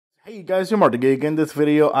Hey guys, here Martigig. In this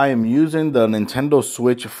video, I am using the Nintendo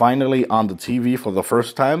Switch finally on the TV for the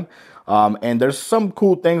first time. And there's some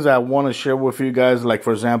cool things I want to share with you guys. Like,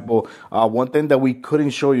 for example, one thing that we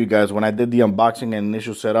couldn't show you guys when I did the unboxing and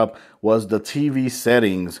initial setup was the TV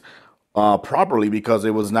settings properly because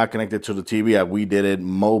it was not connected to the TV. We did it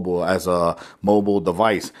mobile as a mobile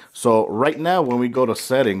device. So right now, when we go to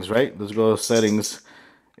settings, right? Let's go to settings.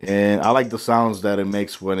 And I like the sounds that it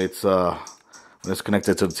makes when it's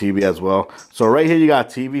connected to the TV as well. So right here you got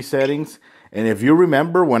TV settings. And if you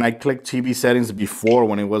remember when I clicked TV settings before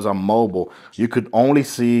when it was on mobile, you could only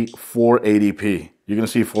see 480p. You're going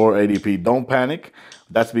to see 480p. Don't panic.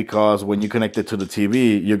 That's because when you connect it to the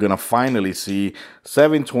TV, you're going to finally see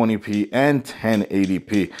 720p and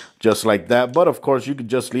 1080p, just like that. But of course, you could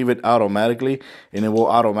just leave it automatically, and it will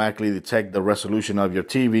automatically detect the resolution of your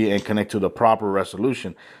TV and connect to the proper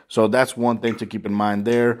resolution. So that's one thing to keep in mind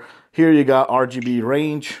there. Here you got RGB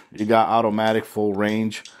range. You got automatic full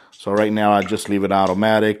range. So right now, I just leave it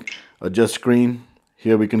automatic. Adjust screen.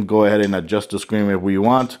 Here we can go ahead and adjust the screen if we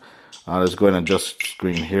want. Let's go ahead and adjust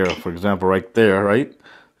screen here. For example, right there, right?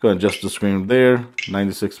 Go ahead and adjust the screen there,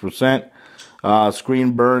 96%.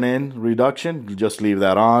 Screen burn-in reduction, you just leave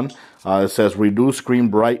that on. It says reduce screen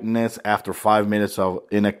brightness after 5 minutes of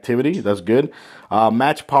inactivity. That's good.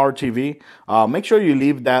 Match power TV. Make sure you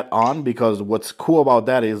leave that on because what's cool about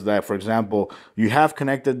that is that, for example, you have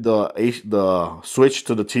connected the switch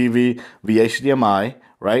to the TV via HDMI,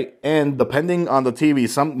 right? And depending on the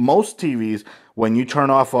TV, most TVs, when you turn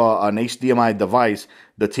off an HDMI device,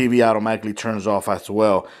 the TV automatically turns off as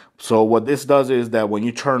well. So what this does is that when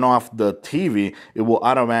you turn off the TV, it will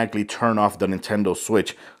automatically turn off the Nintendo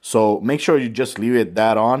Switch. So make sure you just leave it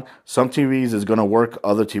that on. Some TVs is going to work,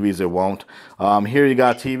 other TVs it won't. Here you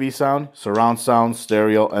got TV sound, surround sound,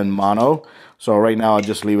 stereo, and mono. So right now I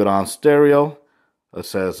just leave it on stereo. It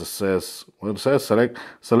says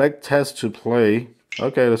select test to play.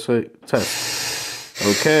 Okay, let's say test.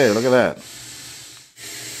 Okay, look at that.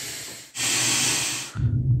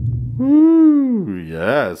 Woo,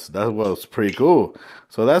 yes, that was pretty cool.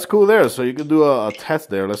 So that's cool there. So you can do a test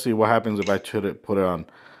there. Let's see what happens if I put it on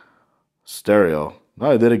stereo. No,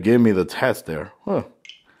 it didn't give me the test there. Huh.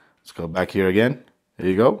 Let's go back here again. There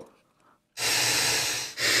you go.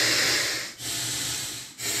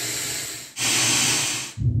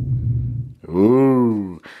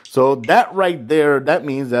 Ooh. So that right there, that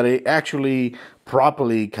means that it actually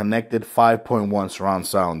properly connected 5.1 surround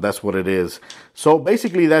sound. That's what it is. So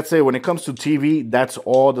basically that's it. When it comes to TV, that's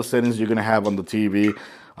all the settings you're going to have on the TV.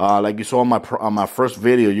 Like you saw on my first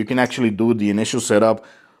video, you can actually do the initial setup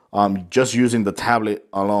just using the tablet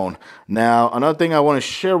alone. Now, another thing I want to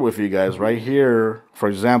share with you guys right here, for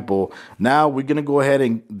example, now we're going to go ahead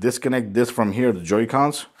and disconnect this from here, the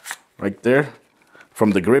Joy-Cons right there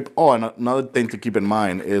from the grip. Oh, and another thing to keep in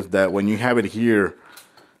mind is that when you have it here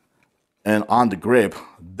and on the grip,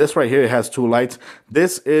 this right here has two lights.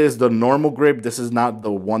 This is the normal grip. This is not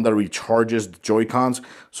the one that recharges the Joy-Cons.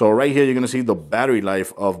 So right here, you're going to see the battery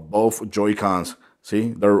life of both Joy-Cons.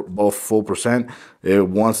 See, they're both full percent.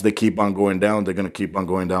 Once they keep on going down, they're going to keep on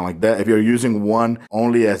going down like that. If you're using one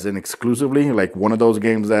only as an exclusively, like one of those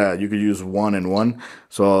games that you could use one and one,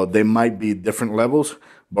 so they might be different levels.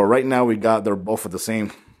 But right now they're both at the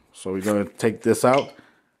same. So we're going to take this out.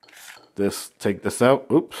 Take this out.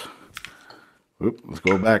 Oops. Let's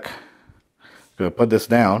go back. Gonna put this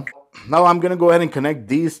down. Now I'm gonna go ahead and connect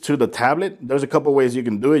these to the tablet. There's a couple ways you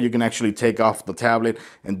can do it. You can actually take off the tablet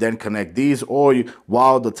and then connect these, or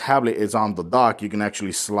while the tablet is on the dock, you can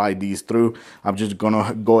actually slide these through. I'm just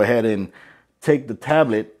gonna go ahead and take the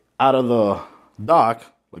tablet out of the dock.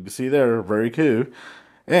 Like you see there, very cool.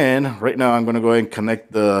 And right now I'm gonna go ahead and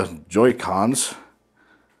connect the Joy-Cons.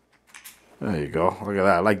 There you go. Look at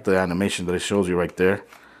that. I like the animation that it shows you right there.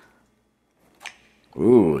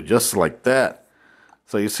 Ooh, just like that.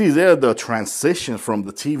 So you see there, the transition from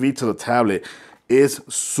the TV to the tablet is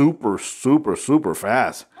super, super, super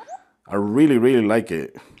fast. I really, really like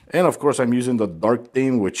it. And of course, I'm using the dark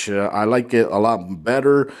theme, which I like it a lot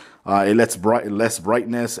better. It lets less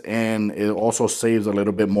brightness, and it also saves a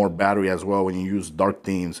little bit more battery as well when you use dark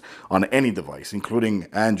themes on any device, including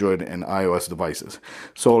Android and iOS devices.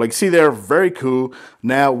 So like see there, very cool.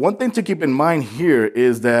 Now, one thing to keep in mind here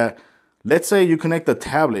is that let's say you connect the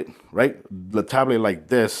tablet, right? The tablet like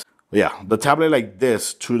this. Yeah, the tablet like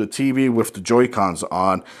this to the TV with the Joy-Cons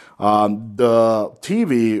on. The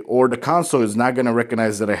TV or the console is not going to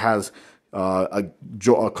recognize that it has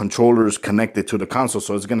controllers connected to the console.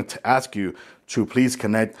 So it's going to ask you to please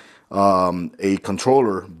connect a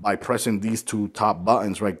controller by pressing these two top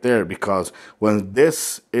buttons right there. Because when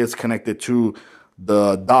this is connected to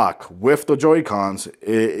the dock with the Joy-Cons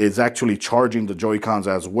is actually charging the Joy-Cons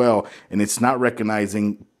as well, and it's not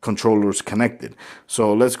recognizing controllers connected.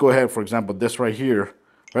 So let's go ahead, for example, this right here,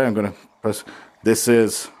 right? I'm gonna press, this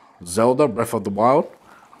is Zelda Breath of the Wild.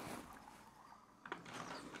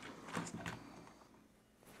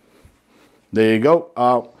 There you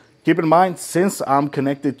go. Keep in mind, since I'm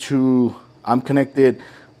connected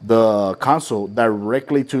the console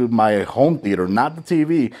directly to my home theater, not the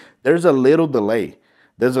TV, there's a little delay.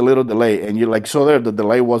 And you're like, so there, the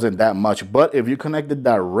delay wasn't that much. But if you connect it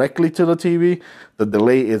directly to the TV, the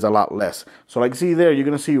delay is a lot less. So like, see there, you're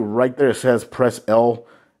going to see right there, it says press L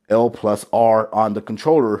plus R on the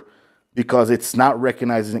controller, because it's not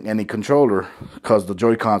recognizing any controller because the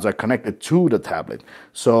Joy-Cons are connected to the tablet.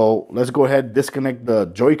 So let's go ahead, disconnect the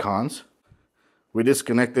Joy-Cons. We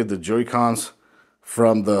disconnected the Joy-Cons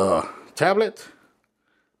from the tablet.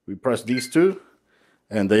 We press these two,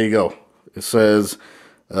 and there you go. It says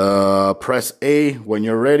press A when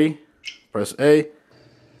you're ready. Press A.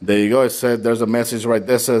 There you go. It said there's a message right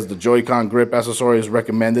there that says the Joy-Con grip accessory is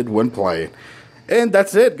recommended when playing. And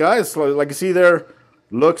that's it, guys. So like you see there,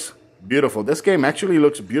 looks beautiful. This game actually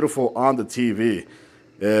looks beautiful on the TV.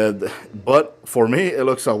 But for me, it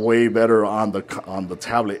looks way better on the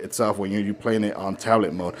tablet itself when you're playing it on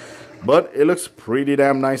tablet mode. But it looks pretty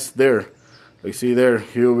damn nice there. You see there,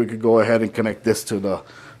 here we could go ahead and connect this to the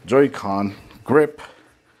Joy-Con grip,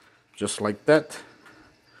 just like that.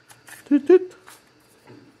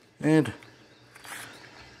 And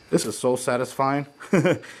this is so satisfying.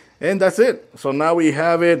 And that's it. So now we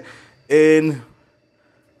have it in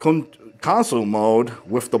console mode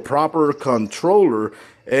with the proper controller,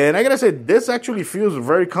 and I gotta say, this actually feels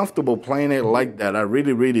very comfortable playing it like that. I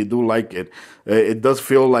really do like it. It does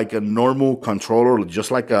feel like a normal controller, just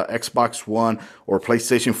like a Xbox One or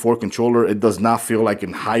PlayStation 4 controller. It does not feel like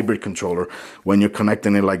a hybrid controller when you're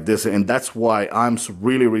connecting it like this, and that's why I'm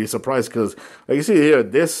really surprised, because like you see here,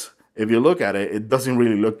 this, if you look at it, it doesn't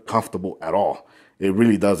really look comfortable at all. It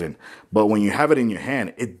really doesn't. But when you have it in your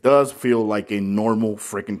hand, it does feel like a normal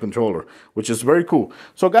freaking controller, which is very cool.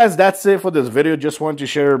 So guys, that's it for this video. Just wanted to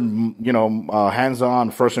share,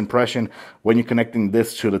 hands-on first impression when you're connecting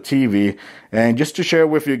this to the TV, and just to share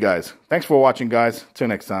with you guys. Thanks for watching, guys. Till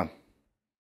next time.